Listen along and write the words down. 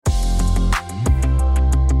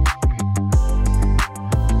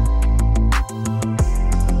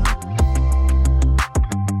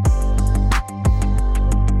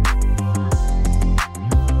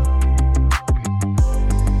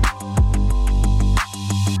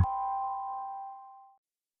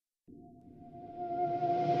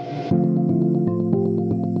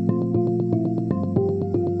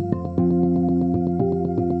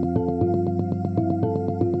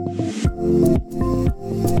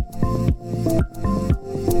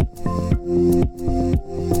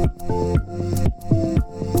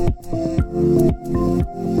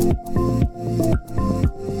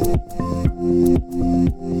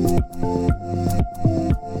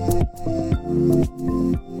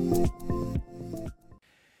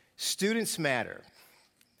Students matter.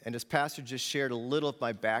 And as Pastor just shared a little of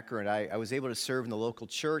my background, I was able to serve in the local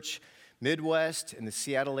church, Midwest, in the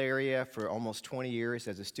Seattle area for almost 20 years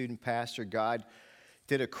as a student pastor. God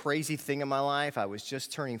did a crazy thing in my life. I was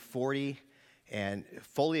just turning 40 and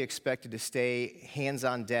fully expected to stay hands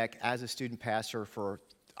on deck as a student pastor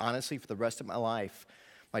honestly, for the rest of my life.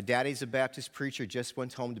 My daddy's a Baptist preacher, just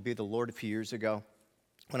went home to be with the Lord a few years ago.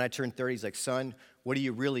 When I turned 30, he's like, son, what are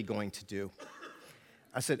you really going to do?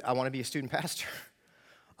 I said, I want to be a student pastor.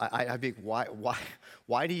 I'd be,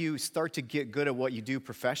 why do you start to get good at what you do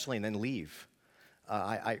professionally and then leave?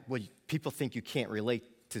 People think you can't relate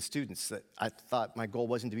to students. That I thought my goal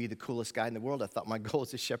wasn't to be the coolest guy in the world. I thought my goal was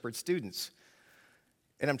to shepherd students.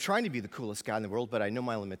 And I'm trying to be the coolest guy in the world, but I know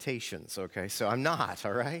my limitations, okay? So I'm not,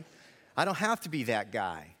 all right? I don't have to be that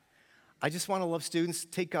guy. I just want to love students,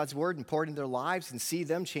 take God's word and pour it into their lives and see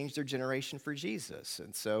them change their generation for Jesus.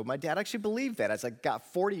 And so my dad actually believed that. As I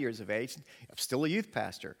got 40 years of age, I'm still a youth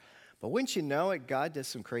pastor. But wouldn't you know it, God does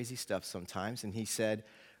some crazy stuff sometimes. And he said,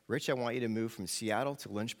 Rich, I want you to move from Seattle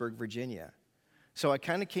to Lynchburg, Virginia. So I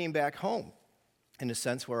kind of came back home in a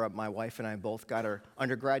sense where my wife and I both got our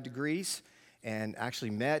undergrad degrees and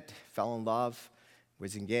actually met, fell in love,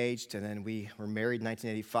 was engaged, and then we were married in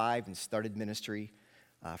 1985 and started ministry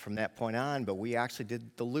from that point on, but we actually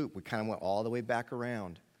did the loop. We kind of went all the way back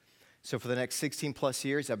around. So for the next 16 plus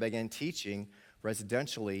years, I began teaching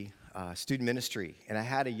residentially student ministry. And I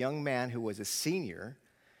had a young man who was a senior.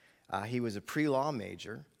 He was a pre-law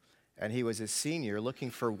major, and he was a senior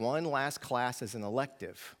looking for one last class as an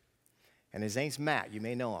elective. And his name's Matt. You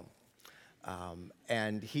may know him.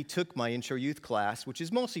 And he took my intro youth class, which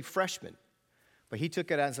is mostly freshmen, but he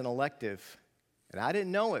took it as an elective. And I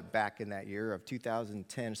didn't know it back in that year of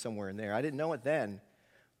 2010, somewhere in there. I didn't know it then.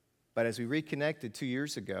 But as we reconnected 2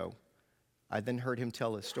 years ago, I then heard him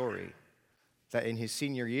tell a story that in his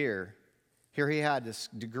senior year, here he had this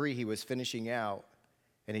degree he was finishing out,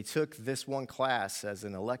 and he took this one class as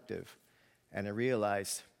an elective, and I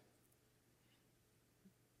realized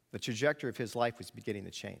the trajectory of his life was beginning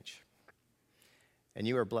to change. And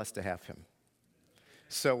you are blessed to have him.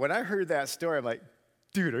 So when I heard that story, I'm like,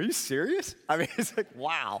 dude, are you serious? I mean, it's like,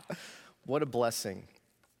 wow, what a blessing.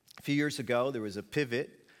 A few years ago, there was a pivot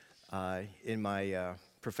in my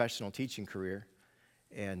professional teaching career,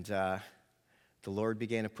 and the Lord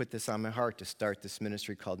began to put this on my heart to start this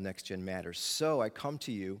ministry called Next Gen Matters. So I come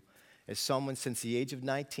to you as someone since the age of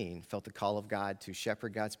 19 felt the call of God to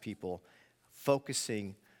shepherd God's people,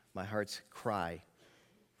 focusing my heart's cry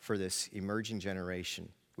for this emerging generation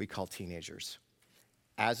we call teenagers.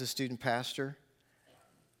 As a student pastor,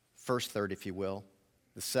 first third, if you will.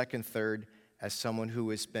 The second third, as someone who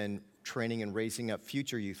has been training and raising up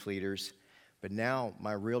future youth leaders. But now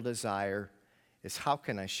my real desire is how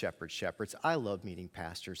can I shepherd shepherds? I love meeting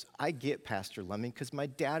pastors. I get Pastor Lemming because my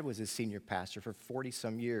dad was a senior pastor for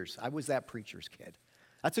 40-some years. I was that preacher's kid.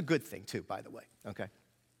 That's a good thing, too, by the way, okay?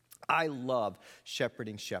 I love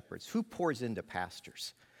shepherding shepherds. Who pours into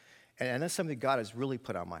pastors? And that's something God has really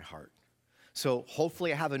put on my heart. So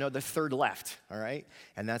hopefully I have another third left, all right?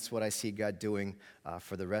 And that's what I see God doing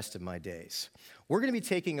for the rest of my days. We're going to be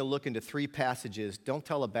taking a look into 3 passages. Don't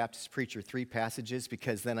tell a Baptist preacher 3 passages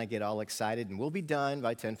because then I get all excited, and we'll be done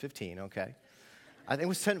by 10:15, okay? I think it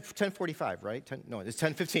was 10:45, right? No, it's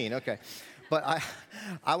 10:15, okay. But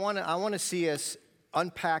I want to see us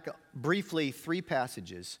unpack briefly 3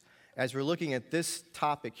 passages as we're looking at this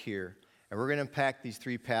topic here, and we're going to unpack these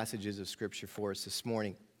 3 passages of Scripture for us this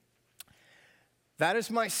morning. That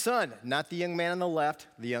is my son, not the young man on the left,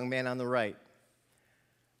 the young man on the right.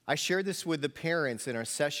 I shared this with the parents in our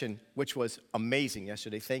session, which was amazing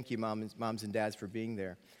yesterday. Thank you, moms and dads, for being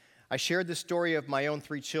there. I shared the story of my own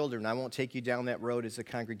 3 children. I won't take you down that road as a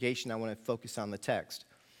congregation. I want to focus on the text.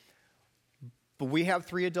 But we have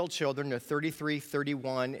 3 adult children. They're 33,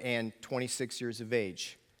 31, and 26 years of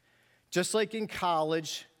age. Just like in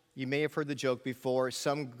college, you may have heard the joke before.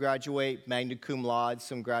 Some graduate magna cum laude,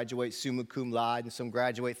 some graduate summa cum laude, and some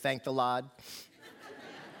graduate thank the Lord.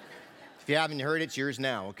 If you haven't heard it, it's yours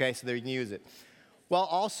now, okay? So there you can use it. Well,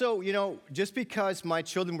 also, just because my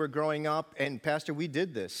children were growing up, and Pastor, we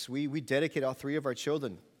did this. We dedicate all 3 of our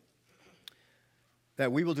children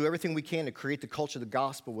that we will do everything we can to create the culture of the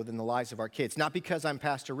gospel within the lives of our kids. Not because I'm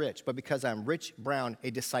Pastor Rich, but because I'm Rich Brown,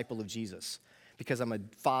 a disciple of Jesus. Because I'm a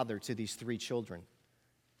father to these 3 children.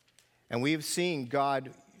 And we have seen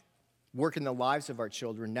God work in the lives of our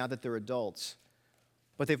children now that they're adults.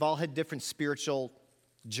 But they've all had different spiritual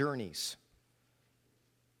journeys.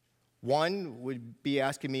 One would be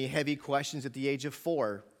asking me heavy questions at the age of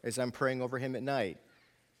 4 as I'm praying over him at night.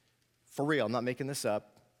 For real, I'm not making this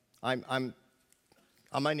up. I'm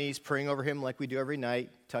on my knees, praying over him like we do every night,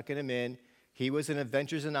 tucking him in. He was an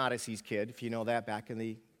Adventures and Odysseys kid, if you know that, back in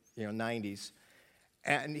the 90s.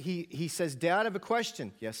 And he says, Dad, I have a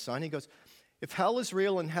question. Yes, son. He goes, if hell is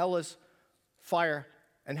real and hell is fire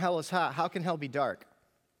and hell is hot, how can hell be dark?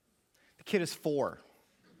 The kid is 4.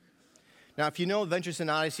 Now, if you know Adventures and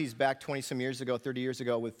Odysseys back 20-some years ago, 30 years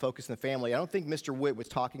ago with Focus on the Family, I don't think Mr. Witt was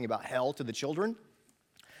talking about hell to the children.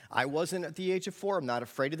 I wasn't at the age of 4. I'm not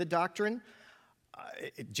afraid of the doctrine.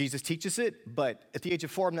 Jesus teaches it, but at the age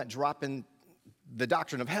of 4, I'm not dropping the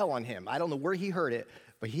doctrine of hell on him. I don't know where he heard it,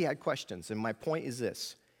 but he had questions. And my point is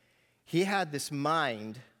this. He had this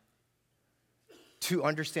mind to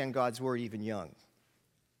understand God's word even young.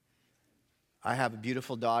 I have a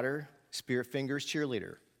beautiful daughter, Spirit Fingers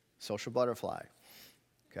cheerleader, social butterfly,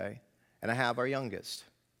 okay? And I have our youngest.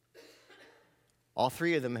 All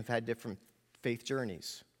 3 of them have had different faith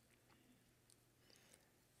journeys.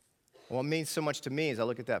 What means so much to me as I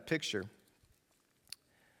look at that picture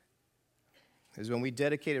is when we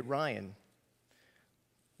dedicated Ryan,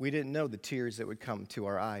 we didn't know the tears that would come to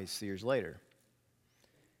our eyes years later.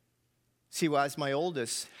 See, as my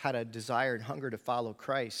oldest had a desire and hunger to follow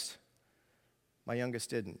Christ, my youngest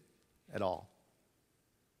didn't at all.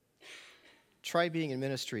 Try being in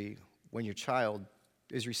ministry when your child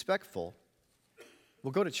is respectful,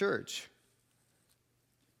 will go to church,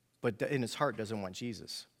 but in his heart doesn't want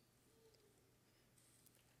Jesus.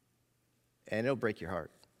 And it'll break your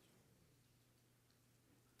heart.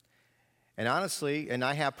 And honestly, and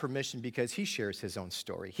I have permission because he shares his own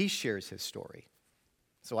story. He shares his story.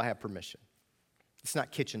 So I have permission. It's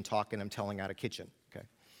not kitchen talk and I'm telling out of kitchen, okay?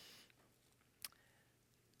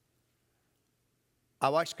 I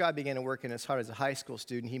watched God begin to work in his heart as a high school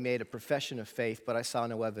student. He made a profession of faith, but I saw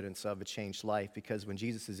no evidence of a changed life because when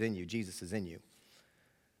Jesus is in you, Jesus is in you.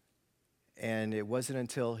 And it wasn't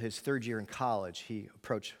until his 3rd year in college he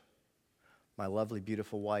approached my lovely,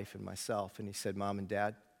 beautiful wife and myself, and he said, Mom and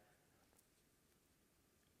Dad,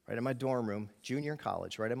 right in my dorm room, junior in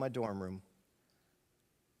college, right in my dorm room,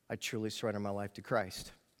 I truly surrender my life to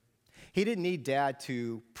Christ. He didn't need Dad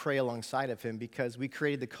to pray alongside of him because we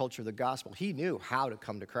created the culture of the gospel. He knew how to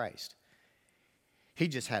come to Christ. He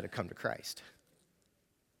just had to come to Christ.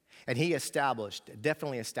 And he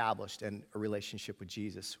definitely established a relationship with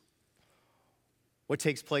Jesus. What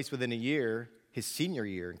takes place within a year, his senior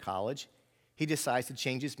year in college, he decides to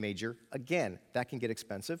change his major again. That can get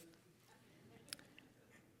expensive.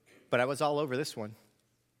 But I was all over this one.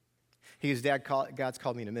 He goes, Dad, God's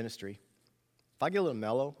called me to ministry. If I get a little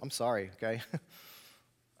mellow, I'm sorry, okay?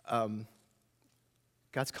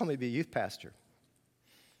 God's called me to be a youth pastor.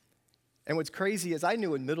 And what's crazy is I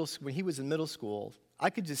knew when he was in middle school,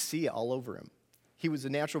 I could just see it all over him. He was a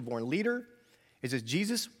natural-born leader. It says,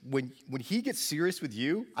 Jesus, when he gets serious with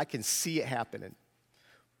you, I can see it happening.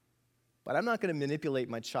 But I'm not going to manipulate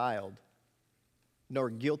my child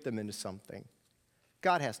nor guilt them into something.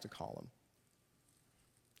 God has to call him.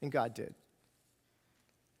 And God did.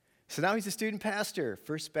 So now he's a student pastor,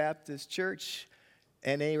 First Baptist Church.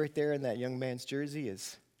 NA right there in that young man's jersey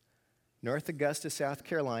is North Augusta, South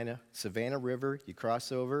Carolina, Savannah River. You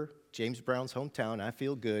cross over, James Brown's hometown. I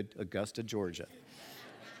feel good, Augusta, Georgia.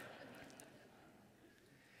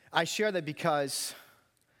 I share that because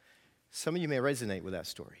some of you may resonate with that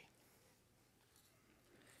story.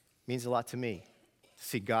 It means a lot to me to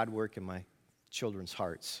see God work in my children's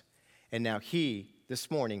hearts. And now he, this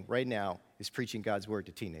morning, right now, is preaching God's word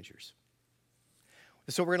to teenagers.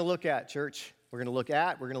 So we're going to look at, church. We're going to look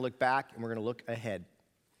back, and we're going to look ahead.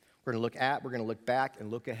 We're going to look back,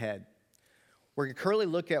 and look ahead. We're going to currently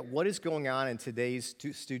look at what is going on in today's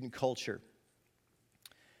student culture.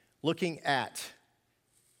 Looking at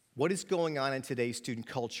what is going on in today's student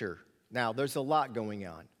culture. Now, there's a lot going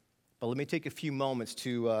on, but let me take a few moments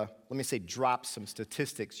to, drop some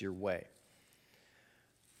statistics your way.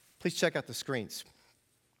 Please check out the screens.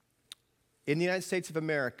 In the United States of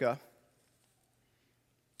America,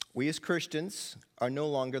 we as Christians are no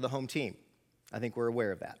longer the home team. I think we're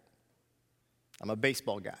aware of that. I'm a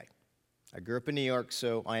baseball guy. I grew up in New York,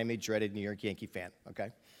 so I am a dreaded New York Yankee fan, okay?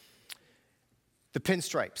 The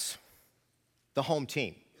Pinstripes, the home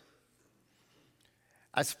team.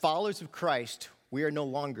 As followers of Christ, we are no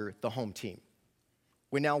longer the home team.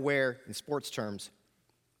 We now wear, in sports terms,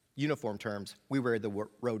 uniform terms, we wear the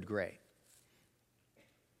road gray.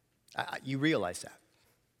 You realize that.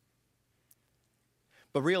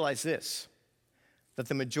 But realize this, that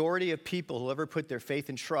the majority of people who ever put their faith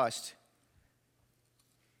and trust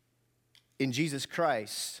in Jesus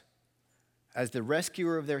Christ as the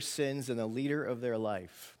rescuer of their sins and the leader of their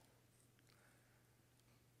life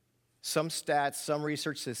Some stats, some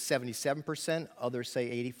research says 77%, others say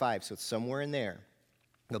 85%, so it's somewhere in there.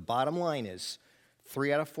 The bottom line is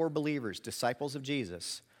 3 out of 4 believers, disciples of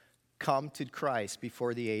Jesus, come to Christ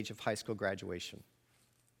before the age of high school graduation.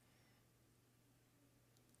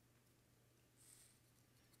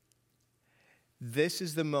 This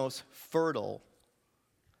is the most fertile,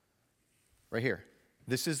 right here.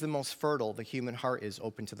 This is the most fertile the human heart is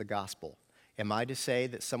open to the gospel. Am I to say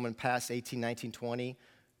that someone past 18, 19, 20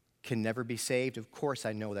 can never be saved? Of course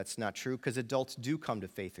I know that's not true, because adults do come to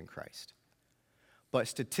faith in Christ. But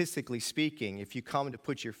statistically speaking, if you come to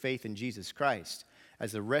put your faith in Jesus Christ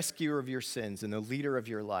as the rescuer of your sins and the leader of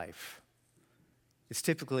your life, it's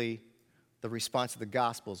typically the response to the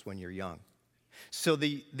gospel is when you're young. So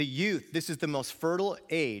the youth, this is the most fertile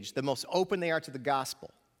age, the most open they are to the gospel.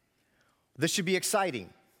 This should be exciting.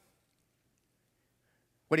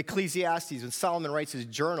 When Ecclesiastes, when Solomon writes his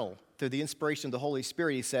journal through the inspiration of the Holy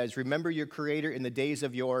Spirit, he says, remember your Creator in the days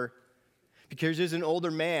of your, because there's an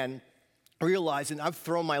older man realizing I've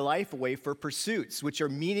thrown my life away for pursuits which are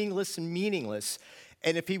meaningless and meaningless.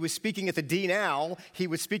 And if he was speaking at the D now, he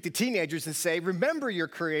would speak to teenagers and say, remember your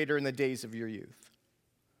Creator in the days of your youth.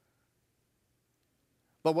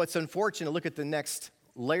 But what's unfortunate, look at the next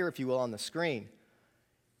layer, if you will, on the screen.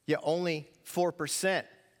 Yet only 4%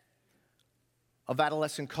 of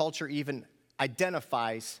adolescent culture even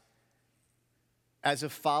identifies as a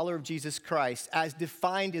follower of Jesus Christ, as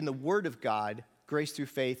defined in the Word of God, grace through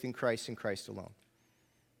faith in Christ and Christ alone.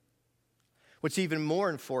 What's even more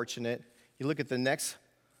unfortunate, you look at the next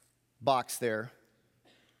box there,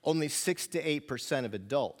 only 6 to 8% of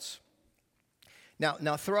adults.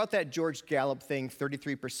 Now, throughout that George Gallup thing,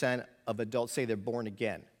 33% of adults say they're born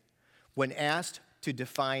again. When asked to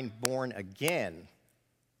define born again,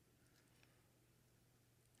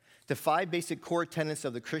 the 5 basic core tenets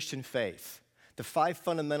of the Christian faith, the 5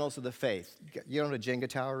 fundamentals of the faith. You know what a Jenga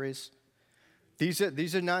tower is?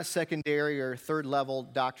 These are not secondary or third level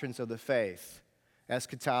doctrines of the faith,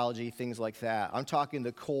 eschatology, things like that. I'm talking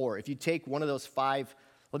the core. If you take one of those 5,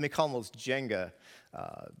 let me call them those Jenga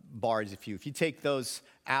bars, if you take those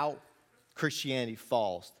out, Christianity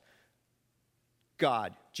falls.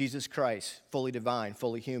 God, Jesus Christ, fully divine,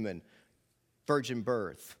 fully human, virgin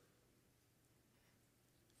birth,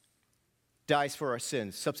 dies for our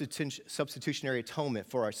sins, substitutionary atonement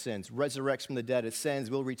for our sins, resurrects from the dead, ascends,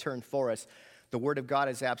 will return for us. The Word of God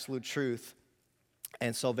is absolute truth,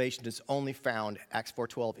 and salvation is only found, Acts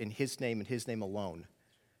 4:12, in His name and His name alone.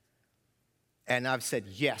 And I've said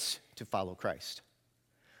yes to follow Christ.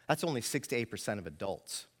 That's only 6 to 8% of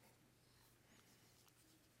adults.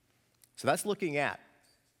 So that's looking at.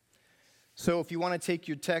 So if you want to take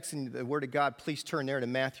your text and the Word of God, please turn there to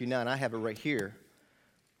Matthew 9. I have it right here,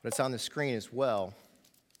 but it's on the screen as well.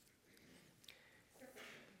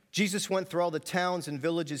 Jesus went through all the towns and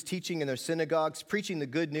villages, teaching in their synagogues, preaching the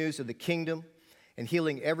good news of the kingdom, and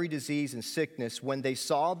healing every disease and sickness. When he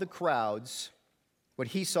saw the crowds,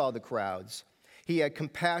 he had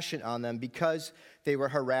compassion on them because they were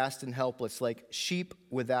harassed and helpless, like sheep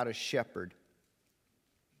without a shepherd.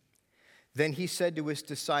 Then he said to his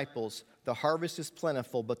disciples, the harvest is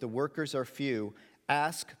plentiful, but the workers are few.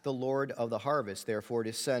 Ask the Lord of the harvest, therefore,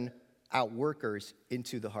 to send out workers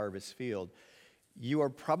into the harvest field. You are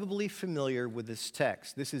probably familiar with this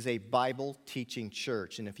text. This is a Bible teaching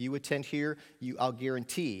church. And if you attend here, I'll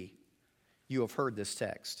guarantee you have heard this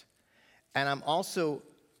text. And I'm also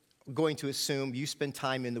going to assume you spend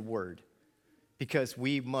time in the Word, because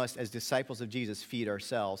we must, as disciples of Jesus, feed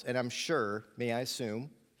ourselves. And I'm sure, may I assume,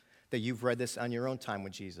 that you've read this on your own time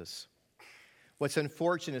with Jesus. What's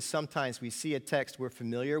unfortunate is sometimes we see a text we're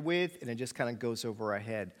familiar with, and it just kind of goes over our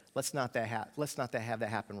head. Let's not have that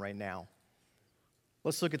happen right now.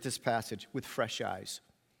 Let's look at this passage with fresh eyes.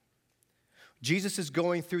 Jesus is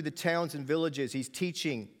going through the towns and villages. He's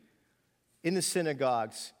teaching in the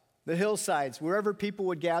synagogues, the hillsides, wherever people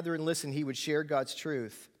would gather and listen, he would share God's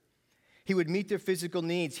truth. He would meet their physical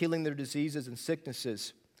needs, healing their diseases and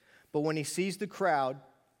sicknesses. But when he sees the crowd,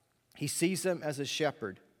 he sees them as a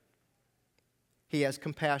shepherd. He has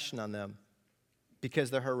compassion on them because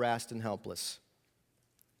they're harassed and helpless,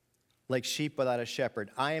 like sheep without a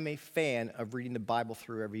shepherd. I am a fan of reading the Bible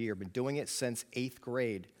through every year. I've been doing it since 8th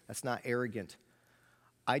grade. That's not arrogant.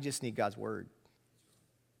 I just need God's word.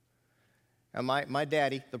 And my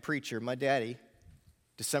daddy, the preacher,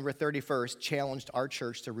 December 31st, challenged our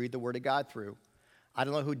church to read the Word of God through. I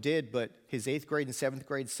don't know who did, but his 8th grade and 7th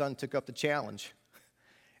grade son took up the challenge.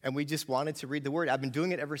 And we just wanted to read the Word. I've been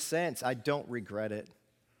doing it ever since. I don't regret it.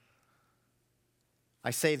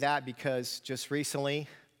 I say that because just recently,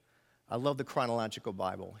 I love the chronological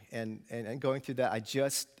Bible. And going through that,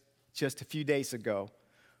 just a few days ago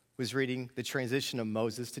was reading the transition of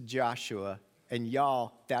Moses to Joshua, and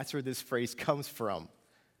y'all, that's where this phrase comes from.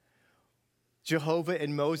 Jehovah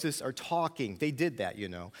and Moses are talking. They did that, you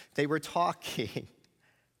know. They were talking.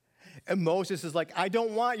 And Moses is like, I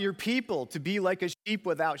don't want your people to be like a sheep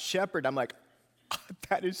without shepherd. I'm like,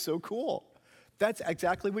 that is so cool. That's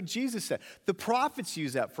exactly what Jesus said. The prophets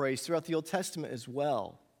use that phrase throughout the Old Testament as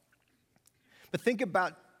well. But think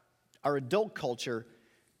about our adult culture.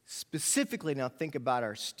 Specifically now, think about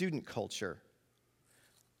our student culture.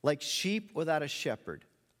 Like sheep without a shepherd.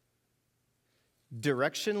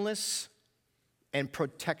 Directionless and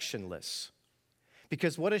protectionless.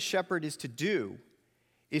 Because what a shepherd is to do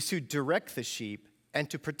is to direct the sheep and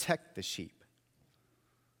to protect the sheep.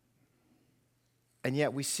 And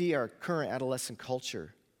yet we see our current adolescent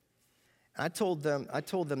culture. I told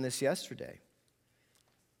them this yesterday.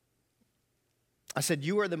 I said,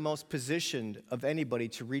 you are the most positioned of anybody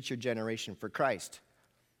to reach your generation for Christ.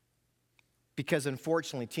 Because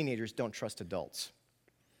unfortunately, teenagers don't trust adults.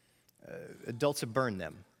 Adults have burned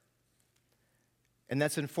them. And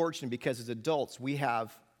that's unfortunate because as adults, we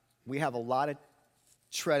have a lot of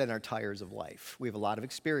tread in our tires of life. We have a lot of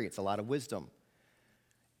experience, a lot of wisdom.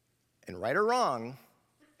 And right or wrong,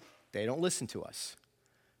 they don't listen to us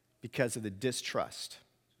because of the distrust.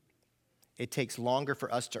 It takes longer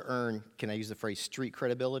for us to earn, can I use the phrase street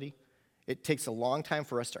credibility? It takes a long time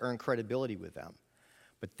for us to earn credibility with them.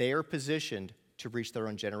 But they are positioned to reach their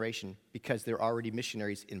own generation because they're already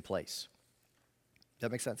missionaries in place. Does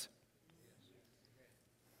that make sense?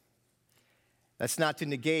 That's not to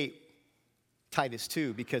negate Titus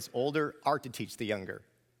 2, because older are to teach the younger.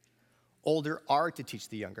 Older are to teach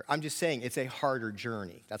the younger. I'm just saying it's a harder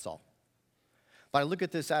journey, that's all. But I look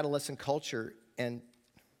at this adolescent culture, and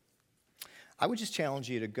I would just challenge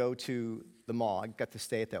you to go to the mall. I got to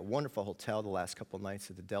stay at that wonderful hotel the last couple of nights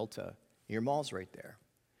at the Delta. Your mall's right there.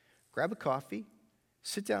 Grab a coffee,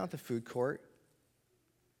 sit down at the food court.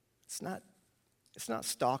 It's not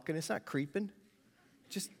stalking, it's not creeping.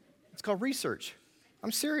 It's called research.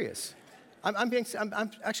 I'm serious. I'm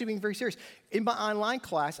actually being very serious. In my online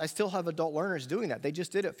class, I still have adult learners doing that. They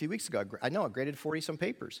just did it a few weeks ago. I graded 40-some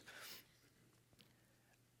papers.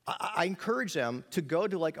 I encourage them to go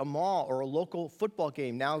to like a mall or a local football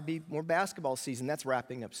game. Now it'd be more basketball season. That's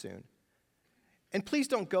wrapping up soon. And please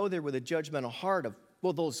don't go there with a judgmental heart of,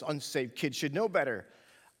 well, those unsaved kids should know better.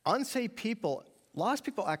 Unsaved people, lost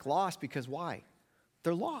people act lost because why?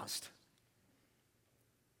 They're lost.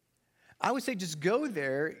 I would say just go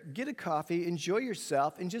there, get a coffee, enjoy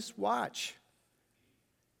yourself, and just watch.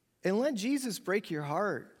 And let Jesus break your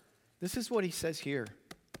heart. This is what he says here.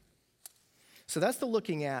 So that's the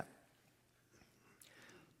looking at.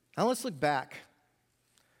 Now let's look back.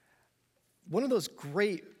 One of those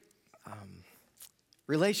great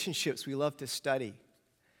relationships we love to study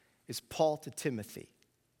is Paul to Timothy.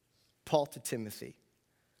 Paul to Timothy.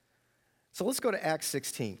 So let's go to Acts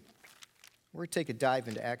 16. We're going to take a dive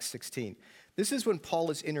into Acts 16. This is when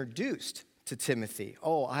Paul is introduced to Timothy.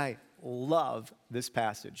 Oh, I love this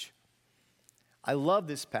passage. I love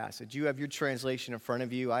this passage. You have your translation in front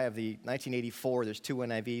of you. I have the 1984. There's two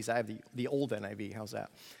NIVs. I have the old NIV. How's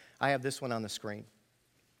that? I have this one on the screen.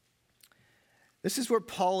 This is where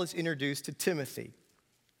Paul is introduced to Timothy.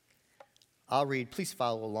 I'll read. Please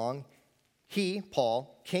follow along. He,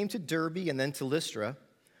 Paul, came to Derbe and then to Lystra,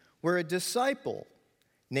 where a disciple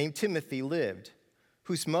named Timothy lived,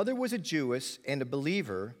 whose mother was a Jewess and a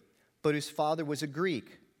believer, but whose father was a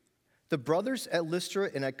Greek. The brothers at Lystra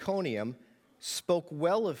and Iconium spoke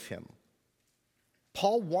well of him.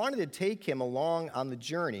 Paul wanted to take him along on the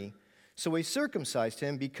journey, so he circumcised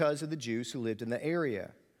him because of the Jews who lived in the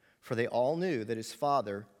area, for they all knew that his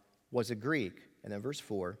father was a Greek. And then verse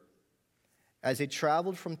 4, as they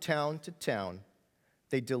traveled from town to town,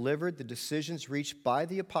 they delivered the decisions reached by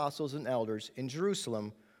the apostles and elders in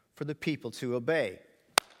Jerusalem for the people to obey.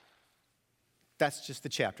 That's just the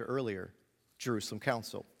chapter earlier, Jerusalem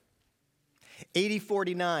Council. AD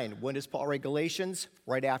 49, when does Paul write Galatians?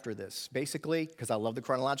 Right after this. Basically, because I love the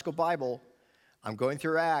chronological Bible, I'm going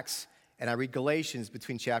through Acts, and I read Galatians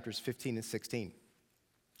between chapters 15 and 16,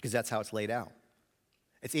 because that's how it's laid out.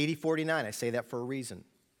 It's AD 49. I say that for a reason.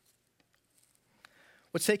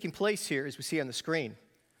 What's taking place here, as we see on the screen,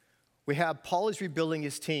 we have Paul is rebuilding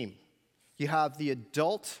his team. You have the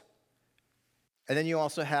adult, and then you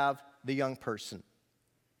also have the young person.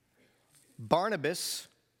 Barnabas,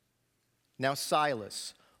 now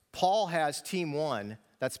Silas. Paul has team one.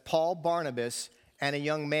 That's Paul, Barnabas, and a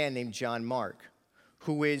young man named John Mark,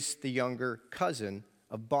 who is the younger cousin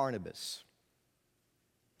of Barnabas.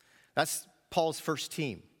 That's Paul's first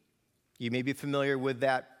team. You may be familiar with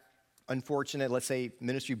that unfortunate, let's say,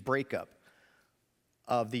 ministry breakup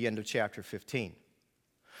of the end of chapter 15.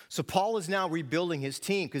 So Paul is now rebuilding his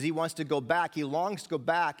team because he wants to go back. He longs to go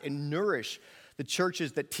back and nourish the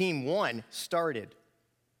churches that Team 1 started.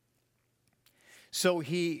 So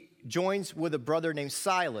he joins with a brother named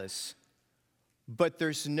Silas, but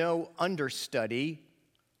there's no understudy.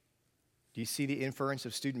 Do you see the inference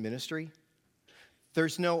of student ministry?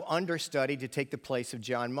 There's no understudy to take the place of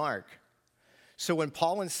John Mark. So when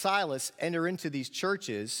Paul and Silas enter into these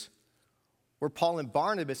churches, where Paul and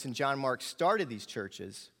Barnabas and John Mark started these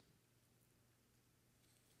churches,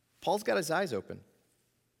 Paul's got his eyes open.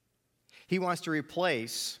 He wants to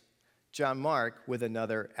replace John Mark with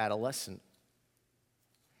another adolescent.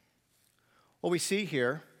 What we see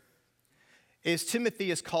here is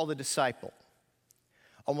Timothy is called a disciple.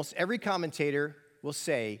 Almost every commentator will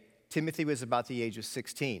say Timothy was about the age of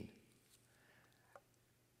 16.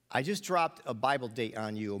 I just dropped a Bible date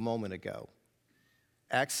on you a moment ago.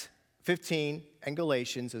 Acts 15 and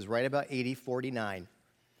Galatians is right about AD 49.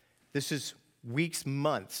 This is weeks,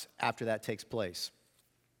 months after that takes place.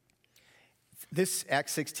 This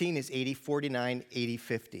Acts 16 is AD 49, AD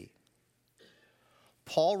 50.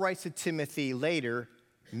 Paul writes to Timothy later,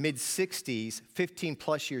 mid-60s, 15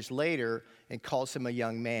 plus years later, and calls him a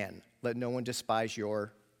young man. Let no one despise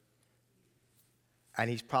your... And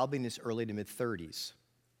he's probably in his early to mid-30s.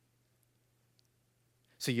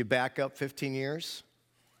 So you back up 15 years,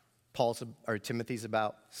 Timothy's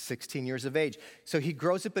about 16 years of age. So he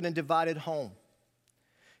grows up in a divided home.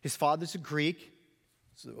 His father's a Greek,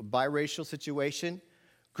 it's a biracial situation,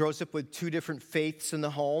 grows up with two different faiths in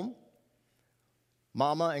the home.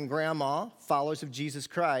 Mama and grandma, followers of Jesus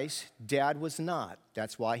Christ. Dad was not.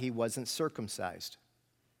 That's why he wasn't circumcised.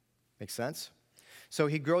 Make sense? So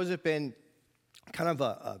he grows up in kind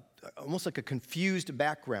of almost like a confused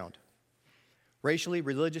background, racially,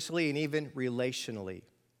 religiously, and even relationally.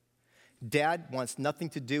 Dad wants nothing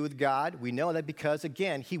to do with God. We know that because,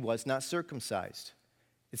 again, he was not circumcised.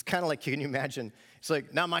 It's kind of like, can you imagine? It's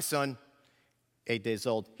like, not my son, 8 days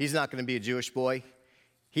old. He's not going to be a Jewish boy.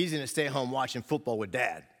 He's going to stay home watching football with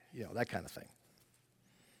Dad. You know, that kind of thing.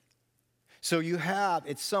 So you have,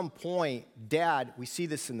 at some point, Dad, we see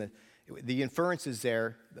this in the inferences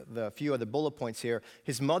there, the few other bullet points here.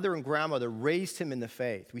 His mother and grandmother raised him in the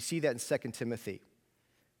faith. We see that in 2 Timothy.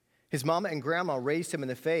 His mama and grandma raised him in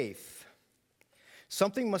the faith.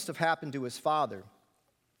 Something must have happened to his father.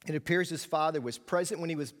 It appears his father was present when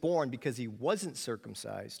he was born because he wasn't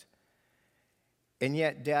circumcised, and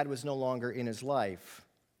yet Dad was no longer in his life.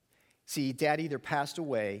 See, Dad either passed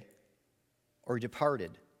away or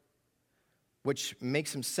departed, which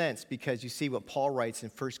makes some sense because you see what Paul writes in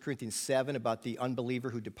 1 Corinthians 7 about the unbeliever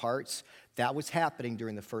who departs. That was happening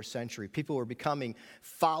during the first century. People were becoming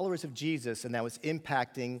followers of Jesus, and that was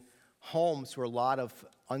impacting homes where a lot of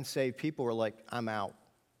unsaved people were like, I'm out.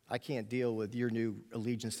 I can't deal with your new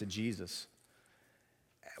allegiance to Jesus.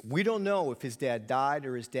 We don't know if his dad died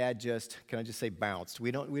or his dad just, can I just say, bounced.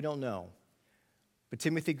 We don't know. But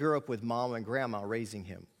Timothy grew up with mom and grandma raising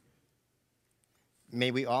him.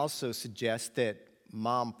 May we also suggest that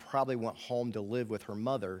mom probably went home to live with her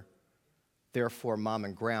mother, therefore mom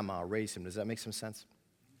and grandma raised him. Does that make some sense?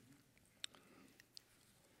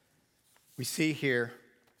 We see here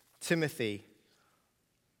Timothy,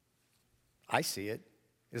 I see it,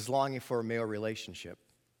 is longing for a male relationship.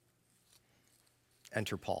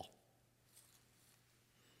 Enter Paul.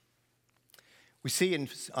 We see in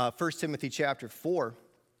 1 Timothy chapter 4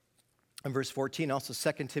 and verse 14, also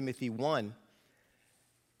 2 Timothy 1,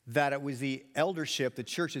 that it was the eldership, the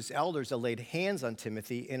church's elders, that laid hands on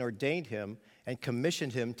Timothy and ordained him and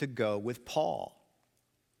commissioned him to go with Paul.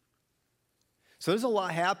 So there's a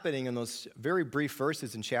lot happening in those very brief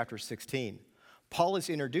verses in chapter 16. Paul is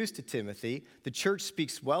introduced to Timothy. The church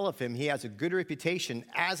speaks well of him. He has a good reputation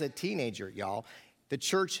as a teenager, y'all. The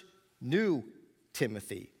church knew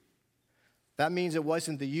Timothy. That means it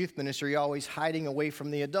wasn't the youth ministry always hiding away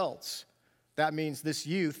from the adults. That means this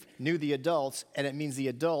youth knew the adults, and it means the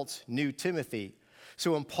adults knew Timothy.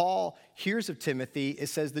 So when Paul hears of Timothy, it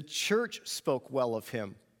says the church spoke well of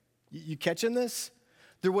him. You catching this?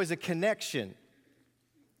 There was a connection.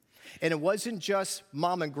 And it wasn't just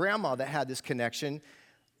mom and grandma that had this connection.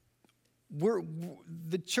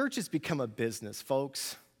 The church has become a business,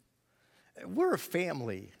 folks. We're a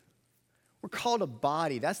family. We're called a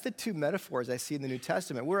body. That's the two metaphors I see in the New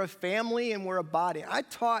Testament. We're a family and we're a body. I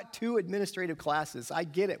taught 2 administrative classes. I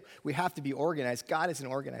get it. We have to be organized. God is an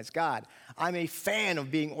organized God. I'm a fan of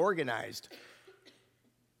being organized.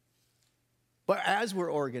 But as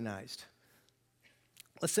we're organized,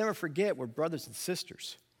 let's never forget we're brothers and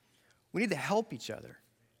sisters. We need to help each other.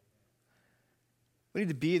 We need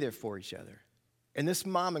to be there for each other. And this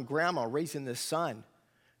mom and grandma raising this son,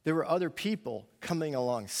 there were other people coming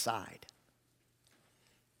alongside.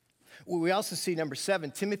 We also see, number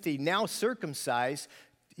 7, Timothy now circumcised.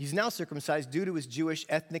 He's now circumcised due to his Jewish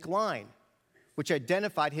ethnic line, which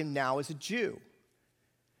identified him now as a Jew.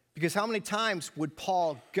 Because how many times would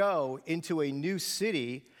Paul go into a new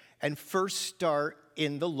city and first start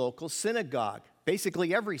in the local synagogue?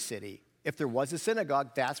 Basically every city. If there was a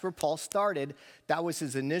synagogue, that's where Paul started. That was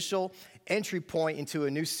his initial entry point into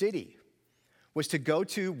a new city, was to go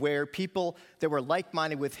to where people that were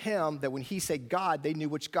like-minded with him, that when he said God, they knew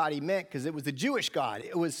which God he meant because it was the Jewish God.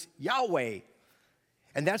 It was Yahweh.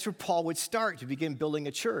 And that's where Paul would start to begin building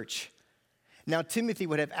a church. Now, Timothy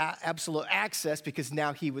would have absolute access because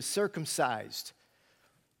now he was circumcised.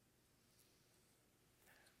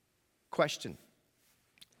 Question: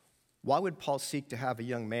 why would Paul seek to have a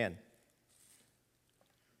young man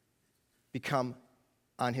become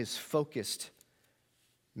on his focused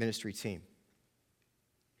ministry team?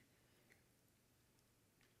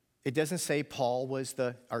 It doesn't say Paul was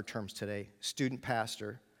our terms today, student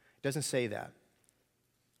pastor. It doesn't say that.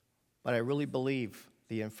 But I really believe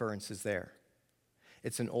the inference is there.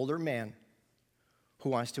 It's an older man who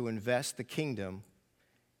wants to invest the kingdom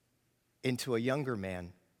into a younger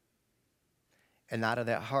man. And out of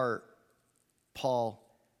that heart, Paul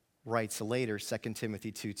writes later, 2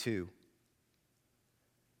 Timothy 2:2.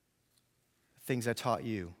 Things I taught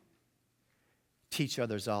you, teach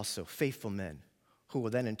others also, faithful men, who will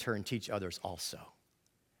then in turn teach others also.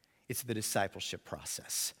 It's the discipleship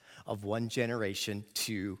process of one generation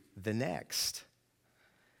to the next.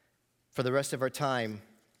 For the rest of our time,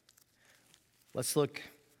 let's look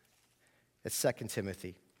at 2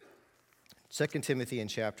 Timothy. 2 Timothy in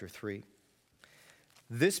chapter 3.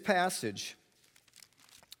 This passage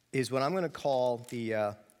is what I'm going to call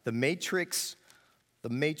the matrix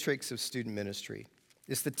of student ministry.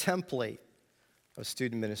 It's the template of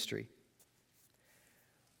student ministry.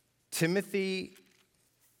 Timothy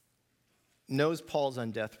knows Paul's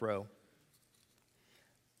on death row.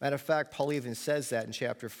 Matter of fact, Paul even says that in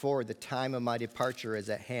chapter 4, the time of my departure is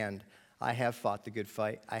at hand. I have fought the good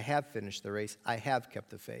fight. I have finished the race. I have kept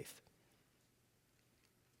the faith.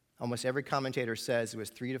 Almost every commentator says it was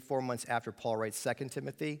 3 to 4 months after Paul writes 2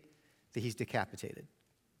 Timothy that he's decapitated.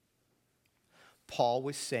 Paul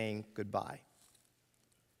was saying goodbye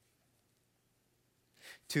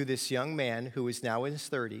to this young man who is now in his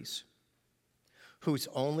 30s, whose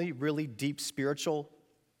only really deep spiritual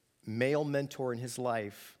male mentor in his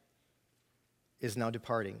life is now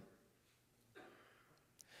departing.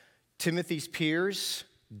 Timothy's peers,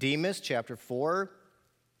 Demas, chapter 4,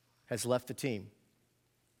 has left the team.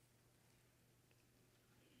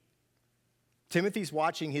 Timothy's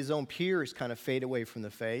watching his own peers kind of fade away from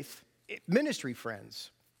the faith. Ministry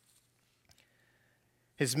friends.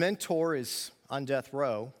 His mentor is on death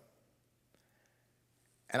row.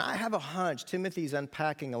 And I have a hunch Timothy's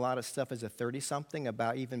unpacking a lot of stuff as a 30-something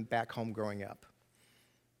about even back home growing up.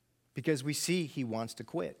 Because we see he wants to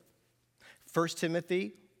quit. 1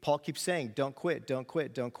 Timothy, Paul keeps saying, don't quit, don't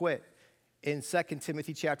quit, don't quit. In 2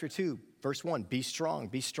 Timothy chapter 2, verse 1, be strong,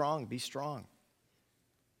 be strong, be strong.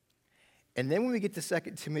 And then when we get to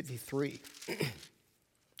 2 Timothy 3,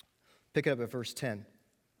 pick it up at verse 10.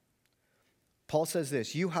 Paul says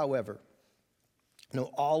this, you, however, know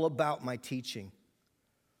all about my teaching,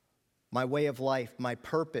 my way of life, my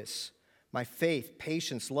purpose, my faith,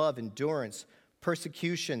 patience, love, endurance,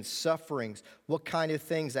 persecution, sufferings, what kind of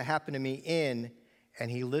things that happened to me in, and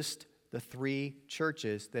he lists the 3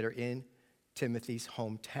 churches that are in Timothy's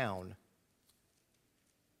hometown.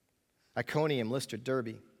 Iconium, Lystra,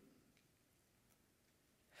 Derbe.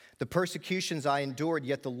 The persecutions I endured,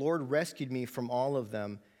 yet the Lord rescued me from all of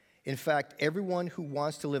them. In fact, everyone who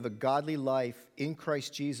wants to live a godly life in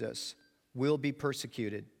Christ Jesus will be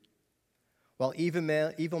persecuted, while evil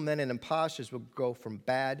men and impostors will go from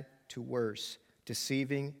bad to worse,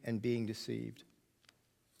 deceiving and being deceived.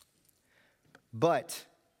 But,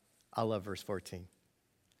 I love verse 14.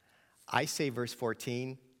 I say verse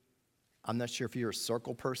 14, I'm not sure if you're a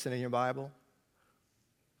circle person in your Bible,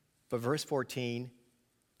 but verse 14,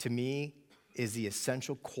 to me, is the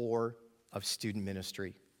essential core of student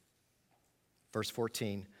ministry. Verse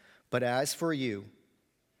 14, but as for you,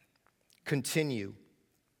 continue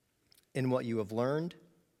in what you have learned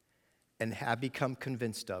and have become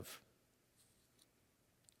convinced of,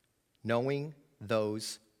 knowing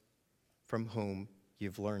those from whom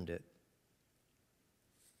you've learned it.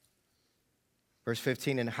 Verse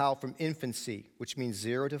 15, and how from infancy, which means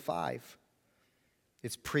 0 to 5,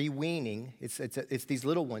 it's pre-weaning, it's these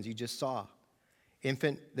little ones you just saw.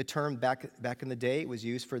 Infant, the term back in the day, was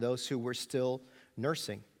used for those who were still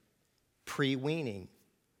nursing, pre-weaning,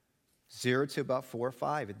 0 to about 4 or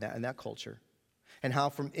 5 in that culture. And how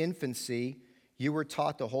from infancy, you were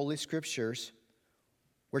taught the Holy Scriptures,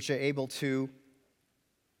 which are able to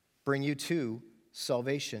bring you to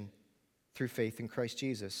salvation through faith in Christ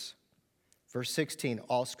Jesus. Verse 16,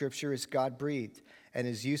 all Scripture is God-breathed and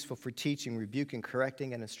is useful for teaching, rebuking,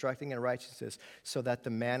 correcting, and instructing in righteousness, so that the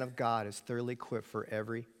man of God is thoroughly equipped for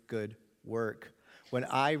every good work. When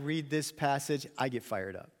I read this passage, I get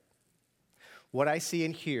fired up. What I see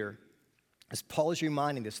in here is Paul is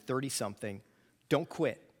reminding this 30-something, don't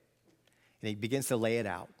quit. And he begins to lay it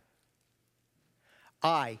out.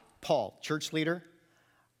 I, Paul, church leader,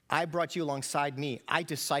 I brought you alongside me. I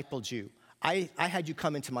discipled you. I had you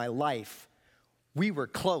come into my life. We were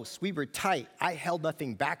close. We were tight. I held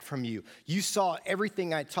nothing back from you. You saw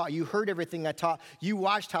everything I taught. You heard everything I taught. You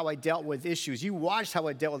watched how I dealt with issues. You watched how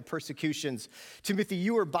I dealt with persecutions. Timothy,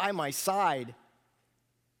 you were by my side.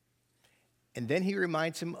 And then he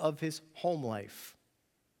reminds him of his home life.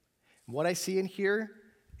 What I see in here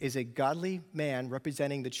is a godly man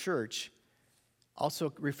representing the church,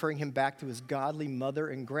 also referring him back to his godly mother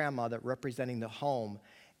and grandmother representing the home.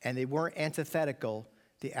 And they weren't antithetical,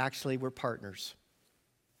 they actually were partners.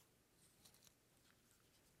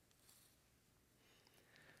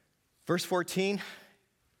 Verse 14,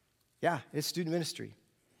 yeah, it's student ministry.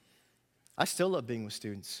 I still love being with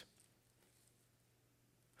students.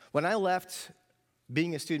 When I left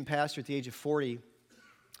being a student pastor at the age of 40,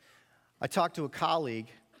 I talked to a colleague,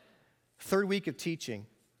 third week of teaching.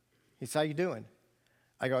 He said, how you doing?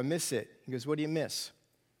 I go, I miss it. He goes, what do you miss?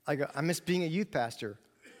 I go, I miss being a youth pastor.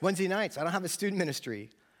 Wednesday nights, I don't have a student ministry.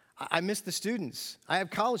 I miss the students. I have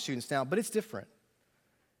college students now, but it's different.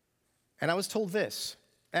 And I was told this,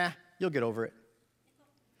 you'll get over it.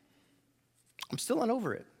 I'm still not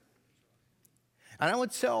over it. And I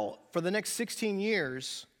would tell, for the next 16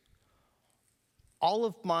 years, all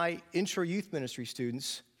of my intro youth ministry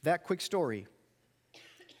students that quick story.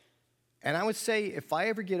 And I would say, if I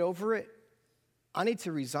ever get over it, I need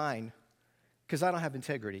to resign because I don't have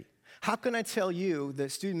integrity. How can I tell you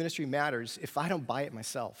that student ministry matters if I don't buy it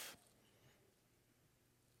myself?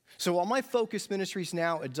 So while my focus ministry is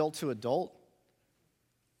now adult to adult,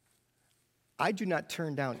 I do not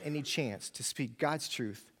turn down any chance to speak God's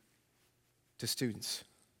truth to students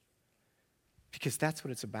because that's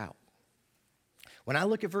what it's about. When I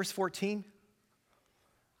look at verse 14,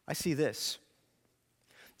 I see this.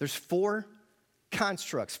 There's 4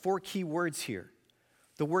 constructs, 4 key words here.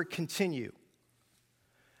 The word continue.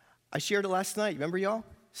 I shared it last night. Remember, y'all?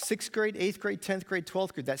 6th grade, 8th grade, 10th grade,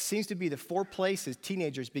 12th grade. That seems to be the 4 places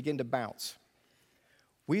teenagers begin to bounce.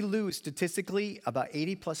 We lose statistically about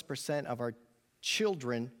 80+% of our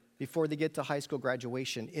children before they get to high school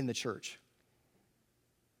graduation in the church.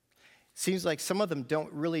 Seems like some of them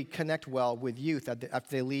don't really connect well with youth after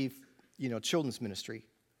they leave, children's ministry.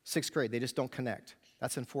 6th grade, they just don't connect.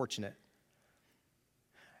 That's unfortunate.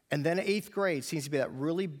 And then 8th grade seems to be that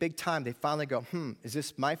really big time they finally go, is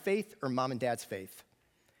this my faith or mom and dad's faith?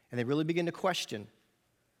 And they really begin to question.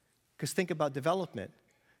 Because think about development.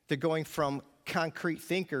 They're going from concrete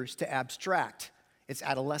thinkers to abstract. It's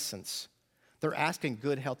adolescence. They're asking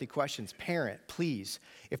good, healthy questions. Parent, please,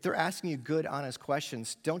 if they're asking you good, honest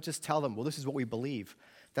questions, don't just tell them, well, this is what we believe.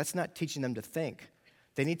 That's not teaching them to think.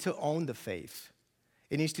 They need to own the faith.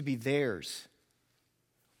 It needs to be theirs,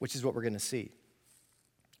 which is what we're going to see.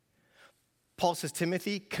 Paul says,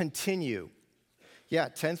 Timothy, continue. Yeah,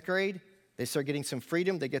 10th grade, they start getting some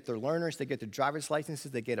freedom. They get their learners. They get their driver's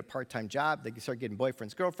licenses. They get a part-time job. They start getting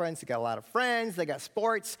boyfriends, girlfriends. They got a lot of friends. They got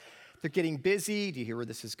sports. They're getting busy. Do you hear where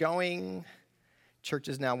this is going? Church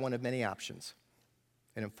is now one of many options.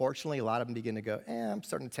 And unfortunately, a lot of them begin to go, I'm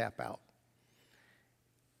starting to tap out.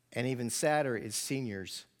 And even sadder is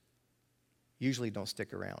seniors usually don't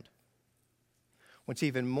stick around. What's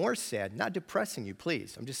even more sad, not depressing you,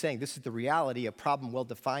 please. I'm just saying this is the reality. A problem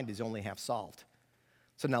well-defined is only half solved.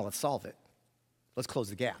 So now let's solve it. Let's close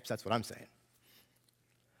the gaps. That's what I'm saying.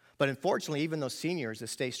 But unfortunately, even those seniors that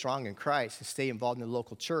stay strong in Christ and stay involved in the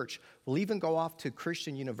local church will even go off to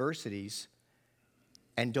Christian universities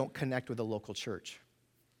and don't connect with the local church.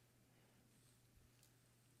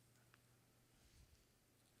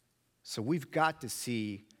 So we've got to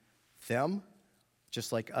see them,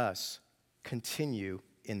 just like us, continue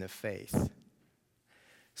in the faith.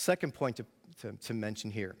 Second point to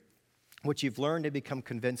mention here, what you've learned and become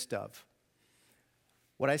convinced of.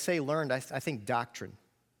 When I say learned, I think doctrine.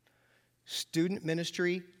 Student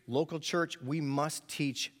ministry, local church, we must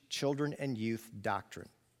teach children and youth doctrine.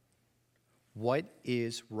 What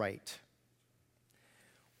is right?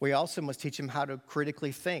 We also must teach them how to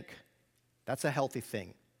critically think. That's a healthy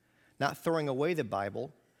thing. Not throwing away the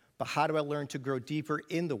Bible, but how do I learn to grow deeper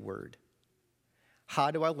in the Word?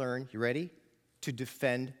 How do I learn, you ready, to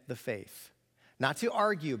defend the faith? Not to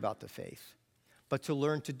argue about the faith, but to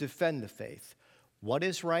learn to defend the faith. What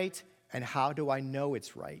is right, and how do I know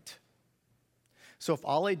it's right? So if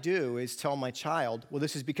all I do is tell my child, well,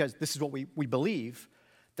 this is because this is what we believe,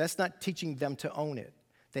 that's not teaching them to own it.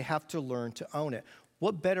 They have to learn to own it.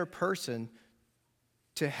 What better person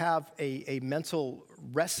to have a mental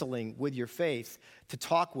wrestling with your faith to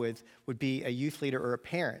talk with would be a youth leader or a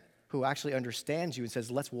parent who actually understands you and says,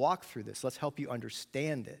 let's walk through this. Let's help you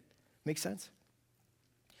understand it. Make sense?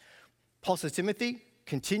 Paul says, Timothy,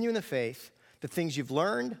 continue in the faith, the things you've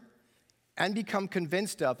learned and become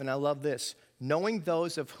convinced of, and I love this, knowing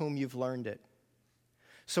those of whom you've learned it.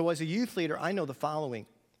 So as a youth leader, I know the following.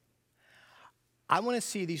 I want to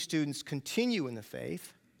see these students continue in the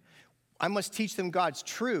faith. I must teach them God's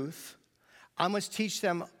truth. I must teach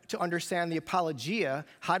them to understand the apologia.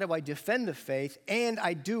 How do I defend the faith? And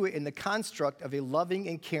I do it in the construct of a loving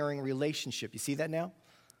and caring relationship. You see that now?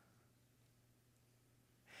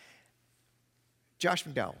 Josh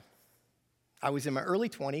McDowell. I was in my early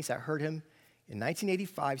 20s. I heard him in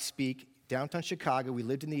 1985 speak downtown Chicago. We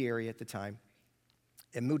lived in the area at the time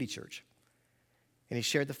at Moody Church. And he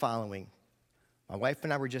shared the following. My wife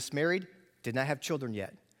and I were just married, did not have children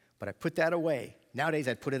yet, but I put that away. Nowadays,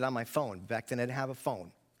 I'd put it on my phone. Back then, I didn't have a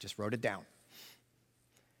phone. Just wrote it down.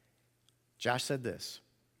 Josh said this,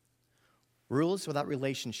 rules without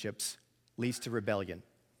relationships leads to rebellion.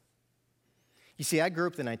 You see, I grew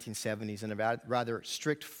up in the 1970s in a rather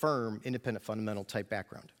strict, firm, independent, fundamental type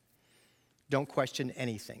background. Don't question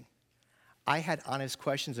anything. I had honest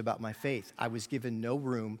questions about my faith. I was given no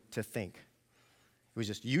room to think. It was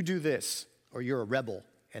just, you do this, or you're a rebel,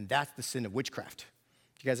 and that's the sin of witchcraft.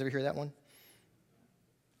 You guys ever hear that one?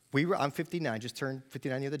 I'm 59, just turned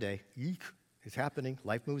 59 the other day. Eek, it's happening,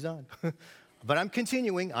 life moves on. But I'm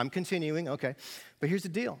continuing, okay. But here's the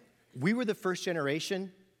deal. We were the first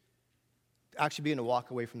generation actually being to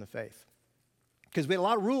walk away from the faith. Because we had a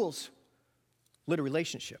lot of rules, little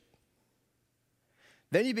relationship.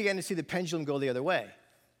 Then you began to see the pendulum go the other way.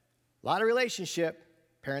 A lot of relationship,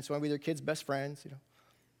 parents want to be their kids' best friends,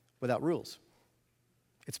 without rules.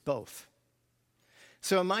 It's both.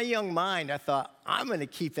 So in my young mind, I thought, I'm going to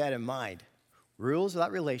keep that in mind. Rules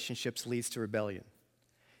without relationships leads to rebellion.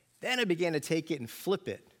 Then I began to take it and flip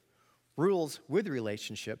it. Rules with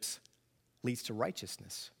relationships leads to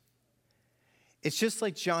righteousness. It's just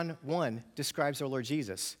like John 1 describes our Lord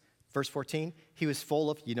Jesus. Verse 14, he was full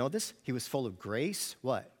of, you know this? He was full of grace,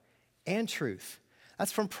 what? And truth.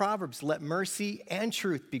 That's from Proverbs. Let mercy and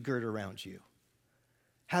truth be girded around you.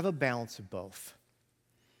 Have a balance of both.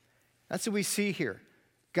 That's what we see here.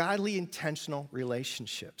 Godly, intentional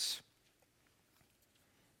relationships.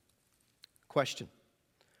 Question.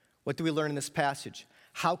 What do we learn in this passage?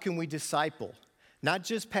 How can we disciple? Not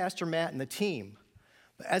just Pastor Matt and the team,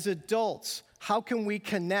 but as adults, how can we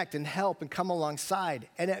connect and help and come alongside?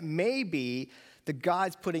 And it may be that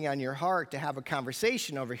God's putting on your heart to have a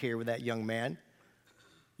conversation over here with that young man.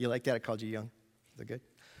 You like that? I called you young. Is that good?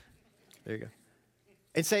 There you go.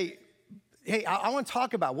 And say, hey, I want to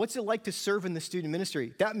talk about what's it like to serve in the student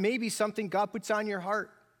ministry. That may be something God puts on your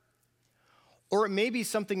heart. Or it may be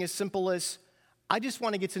something as simple as, I just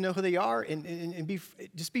want to get to know who they are and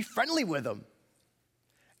just be friendly with them.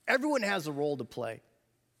 Everyone has a role to play.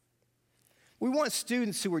 We want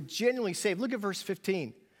students who are genuinely saved. Look at verse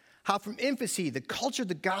 15. How from infancy, the culture of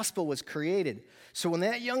the gospel was created. So when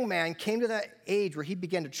that young man came to that age where he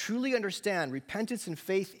began to truly understand repentance and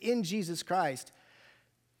faith in Jesus Christ,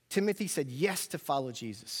 Timothy said yes to follow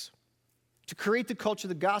Jesus, to create the culture of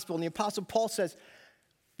the gospel. And the Apostle Paul says,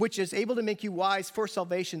 which is able to make you wise for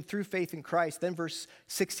salvation through faith in Christ. Then verse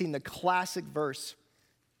 16, the classic verse.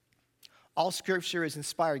 All scripture is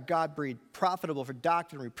inspired, God-breathed, profitable for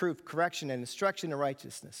doctrine, reproof, correction, and instruction in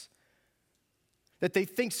righteousness. That they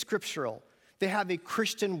think scriptural. They have a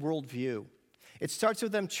Christian worldview. It starts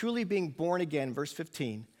with them truly being born again, verse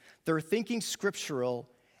 15. They're thinking scriptural,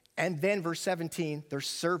 and then verse 17, they're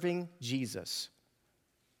serving Jesus.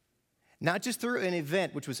 Not just through an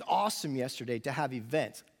event, which was awesome yesterday to have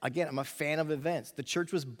events. Again, I'm a fan of events. The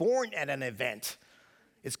church was born at an event.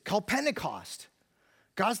 It's called Pentecost.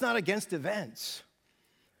 God's not against events.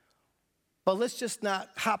 But let's just not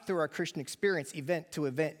hop through our Christian experience event to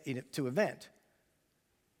event to event.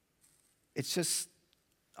 It's just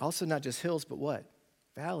also not just hills, but what?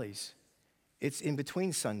 Valleys. It's in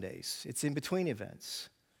between Sundays. It's in between events.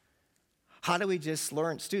 How do we just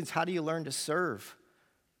learn? Students, how do you learn to serve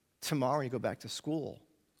tomorrow when you go back to school?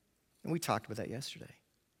 And we talked about that yesterday.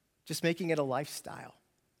 Just making it a lifestyle.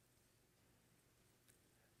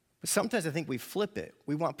 But sometimes I think we flip it.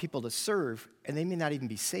 We want people to serve, and they may not even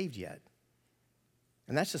be saved yet.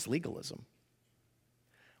 And that's just legalism.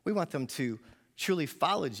 We want them to truly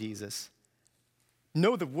follow Jesus,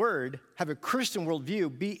 know the Word, have a Christian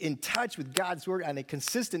worldview, be in touch with God's Word on a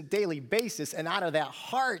consistent daily basis, and out of that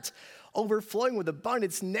heart, overflowing with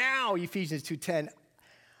abundance. Now, Ephesians 2:10,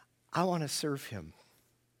 I want to serve him.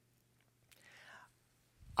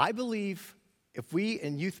 I believe if we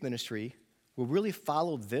in youth ministry will really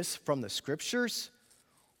follow this from the scriptures,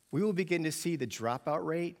 we will begin to see the dropout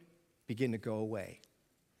rate begin to go away.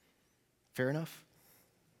 Fair enough?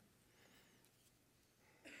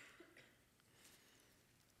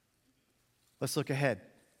 Let's look ahead.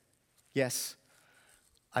 Yes,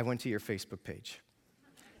 I went to your Facebook page.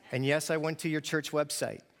 And yes, I went to your church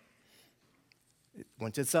website.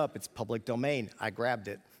 Once it's up, it's public domain. I grabbed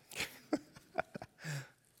it.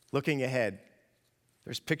 Looking ahead,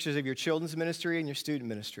 there's pictures of your children's ministry and your student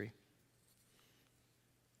ministry.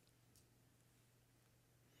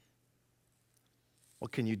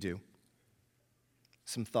 What can you do?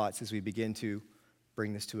 Some thoughts as we begin to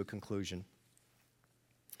bring this to a conclusion.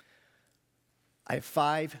 I have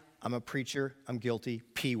 5, I'm a preacher, I'm guilty,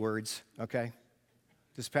 P words, okay?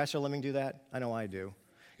 Does Pastor Lemming do that? I know I do.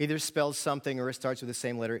 Either spells something or it starts with the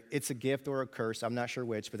same letter. It's a gift or a curse. I'm not sure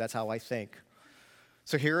which, but that's how I think.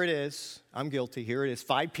 So here it is. I'm guilty. Here it is.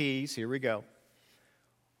 5 P's. Here we go.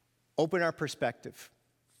 Open our perspective.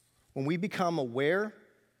 When we become aware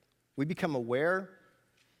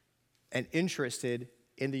and interested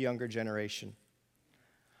in the younger generation.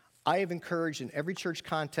 I have encouraged in every church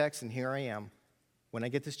context, and here I am. When I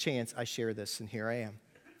get this chance, I share this, and here I am.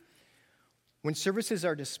 When services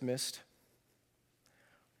are dismissed,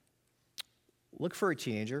 look for a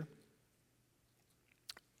teenager.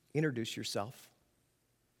 Introduce yourself.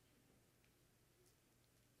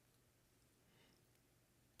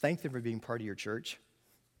 Thank them for being part of your church.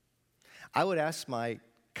 I would ask my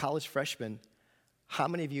college freshmen, how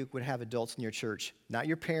many of you would have adults in your church? Not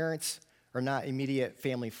your parents or not immediate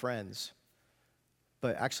family friends,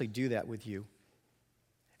 but actually do that with you.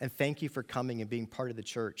 And thank you for coming and being part of the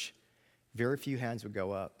church. Very few hands would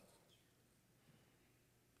go up.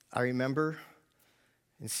 I remember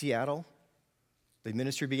in Seattle, the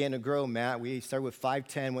ministry began to grow, Matt. We started with 5,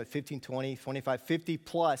 10, went 15, 20, 25, 50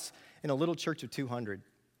 plus in a little church of 200.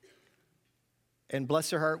 And bless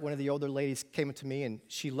her heart, one of the older ladies came up to me and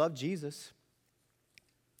she loved Jesus.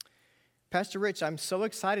 Pastor Rich, I'm so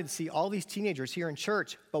excited to see all these teenagers here in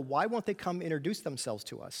church, but why won't they come introduce themselves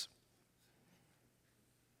to us?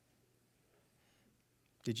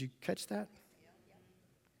 Did you catch that?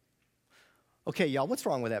 Okay, y'all, what's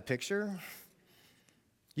wrong with that picture?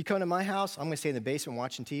 You come to my house, I'm going to stay in the basement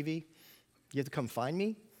watching TV. You have to come find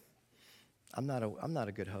me? I'm not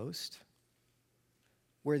a good host.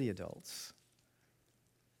 We're the adults.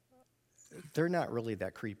 They're not really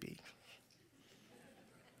that creepy.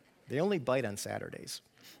 They only bite on Saturdays.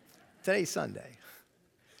 Today's Sunday.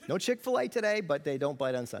 No Chick-fil-A today, but they don't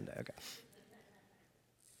bite on Sunday. Okay.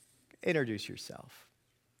 Introduce yourself.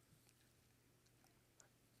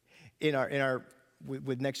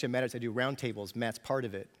 With Next Gen Matters, I do roundtables. Matt's part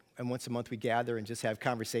of it. And once a month we gather and just have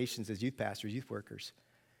conversations as youth pastors, youth workers.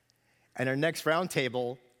 And our next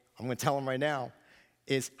roundtable, I'm going to tell them right now,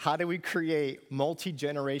 is how do we create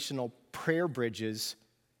multi-generational prayer bridges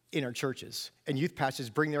in our churches? And youth pastors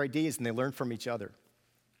bring their ideas and they learn from each other.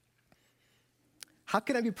 How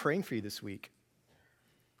can I be praying for you this week?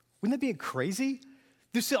 Wouldn't that be crazy?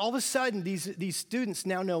 All of a sudden, these students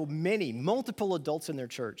now know multiple adults in their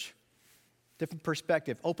church. Different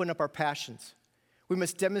perspective, open up our passions. We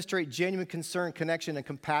must demonstrate genuine concern, connection, and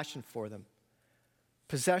compassion for them.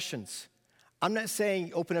 Possessions. I'm not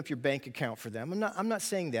saying open up your bank account for them. I'm not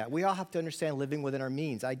saying that. We all have to understand living within our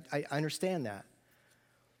means. I understand that.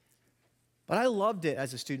 But I loved it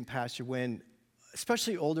as a student pastor when,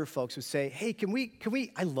 especially older folks would say, hey, can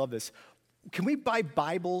we, I love this. Can we buy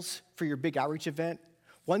Bibles for your big outreach event?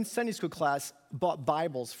 One Sunday school class bought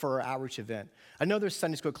Bibles for our outreach event. Another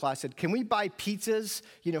Sunday school class said, can we buy pizzas,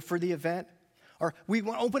 for the event? Or we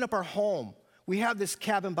want to open up our home. We have this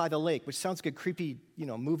cabin by the lake, which sounds like a creepy,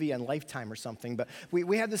 movie on Lifetime or something, but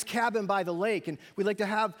we have this cabin by the lake, and we'd like to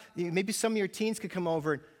have, maybe some of your teens could come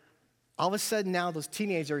over, and all of a sudden now those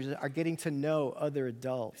teenagers are getting to know other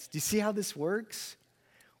adults. Do you see how this works?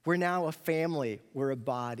 We're now a family. We're a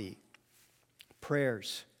body.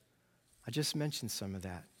 Prayers. I just mentioned some of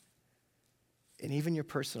that. And even your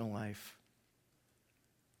personal life.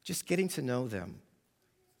 Just getting to know them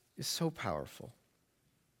is so powerful.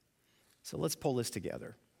 So let's pull this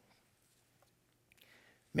together.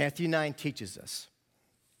 Matthew 9 teaches us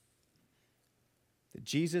that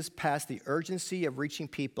Jesus passed the urgency of reaching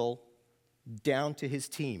people down to his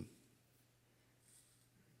team,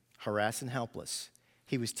 harassed and helpless.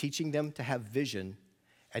 He was teaching them to have vision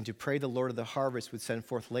and to pray the Lord of the harvest would send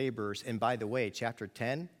forth laborers. And by the way, chapter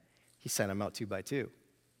 10, he sent them out 2 by 2.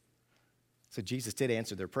 So Jesus did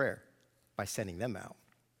answer their prayer by sending them out.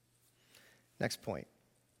 Next point,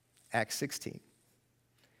 Acts 16.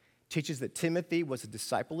 Teaches that Timothy was a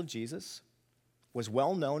disciple of Jesus, was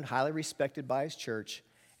well known, highly respected by his church,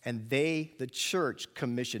 and they, the church,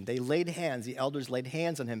 commissioned. They laid hands, the elders laid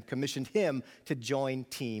hands on him, commissioned him to join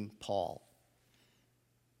Team Paul.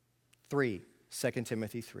 3, 2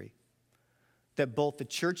 Timothy 3. That both the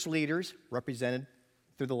church leaders, represented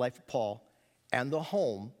through the life of Paul, and the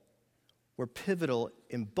home were pivotal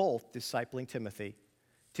in both discipling Timothy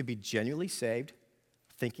to be genuinely saved,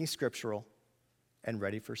 thinking scriptural, and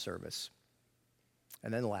ready for service.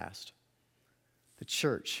 And then last, the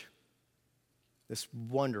church, this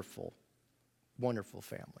wonderful, wonderful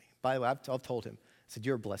family. By the way, I've told him, I said,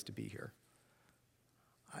 you're blessed to be here.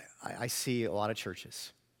 I see a lot of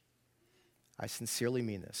churches. I sincerely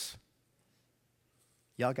mean this.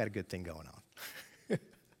 Y'all got a good thing going on.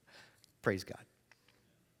 Praise God.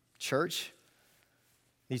 Church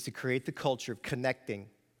needs to create the culture of connecting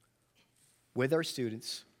with our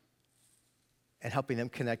students and helping them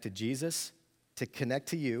connect to Jesus, to connect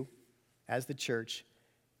to you as the church,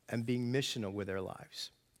 and being missional with their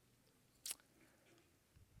lives.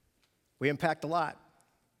 We impact a lot.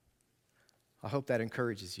 I hope that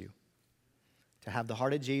encourages you to have the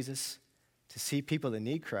heart of Jesus, to see people that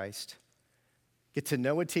need Christ, get to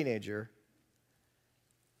know a teenager,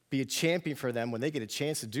 be a champion for them when they get a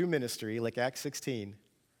chance to do ministry like Acts 16,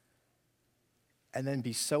 and then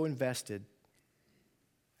be so invested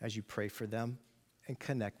as you pray for them and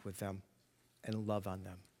connect with them and love on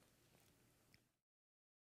them.